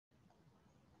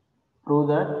prove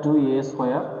that 2a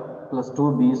square plus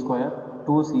 2b square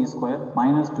 2c square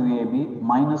minus 2ab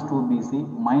minus 2bc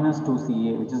minus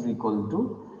 2ca, which is equal to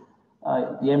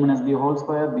a minus b whole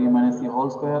square, b minus c whole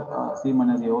square, c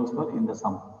minus a whole square in the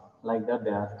sum. Like that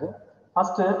they asked.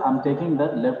 First I am taking the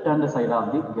left hand side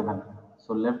of the given.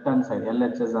 So left hand side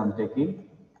LHS I am taking.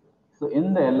 So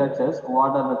in the LHS,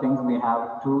 what are the things we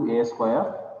have? 2a square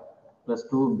plus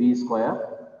 2b square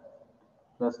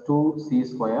plus 2c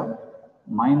square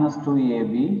minus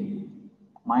 2ab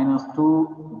minus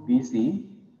 2bc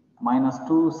minus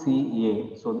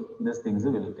 2ca. So these things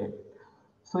we will take.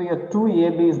 So here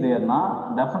 2ab is there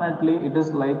now. Definitely it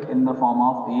is like in the form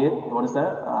of a, what is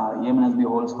that? A minus b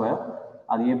whole square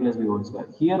or a plus b whole square.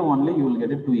 Here only you will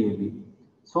get it 2ab.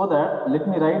 So that let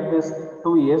me write this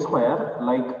 2a square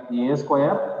like a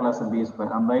square plus b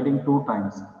square. I am writing 2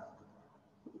 times.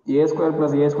 A square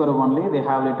plus a square only they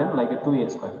have written like a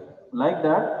 2a square. Like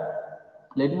that,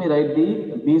 let me write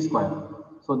the b square.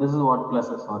 So this is what plus,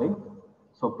 sorry.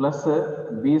 So plus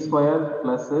b square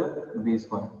plus b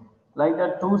square. Like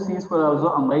that 2c square also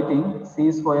I am writing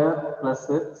c square plus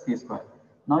c square.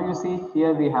 Now you see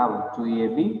here we have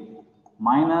 2ab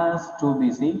minus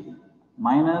 2bc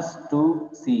minus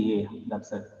 2ca.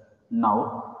 That's it.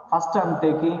 Now first I am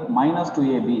taking minus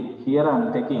 2ab. Here I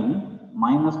am taking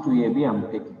minus 2ab I am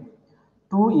taking.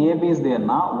 2ab is there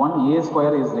now, 1a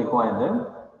square is required.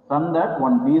 From that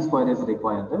 1b square is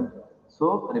required.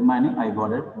 So remaining I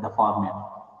got it the format.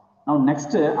 Now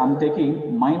next I am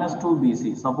taking minus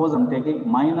 2bc. Suppose I am taking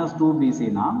minus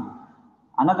 2bc now.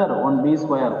 Another 1b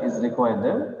square is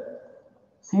required.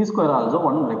 C square also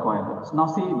one required. So now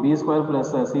see b square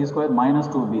plus c square minus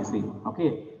 2bc.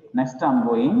 Okay. Next I am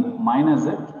going minus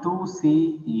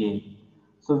 2ca.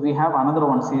 So we have another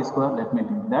one c square. Let me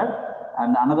take that.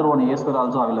 And another one a square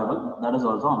also available. That is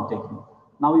also I am taking.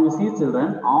 Now you see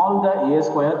children, all the a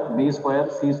square, b square,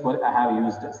 c square I have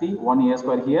used. See one a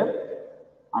square here,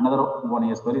 another one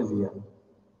a square is here.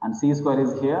 And c square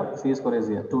is here, c square is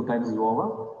here. 2 times is over.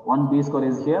 1b square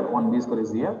is here, 1b square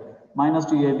is here. Minus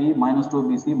 2ab, minus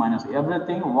 2bc, minus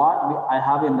everything what I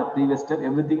have in the previous step,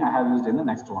 everything I have used in the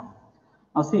next one.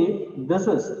 Now see, this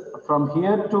is from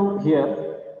here to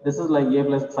here. This is like a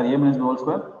minus b whole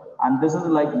square. And this is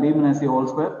like b minus a whole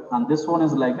square, and this one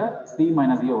is like a c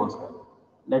minus a whole square.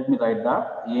 Let me write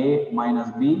that a minus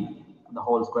b the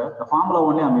whole square. The formula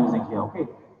only I am using here, okay?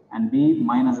 And b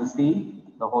minus c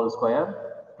the whole square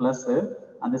plus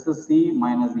and this is c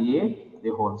minus a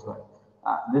the whole square.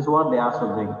 This is what they asked to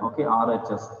bring, okay?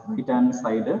 RHS, right hand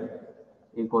side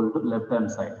equal to left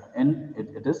hand side, and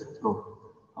it is proved.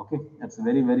 Okay, it's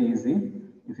very easy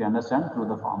if you understand through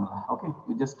the formula. Okay,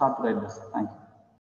 you just start to write this. Thank you.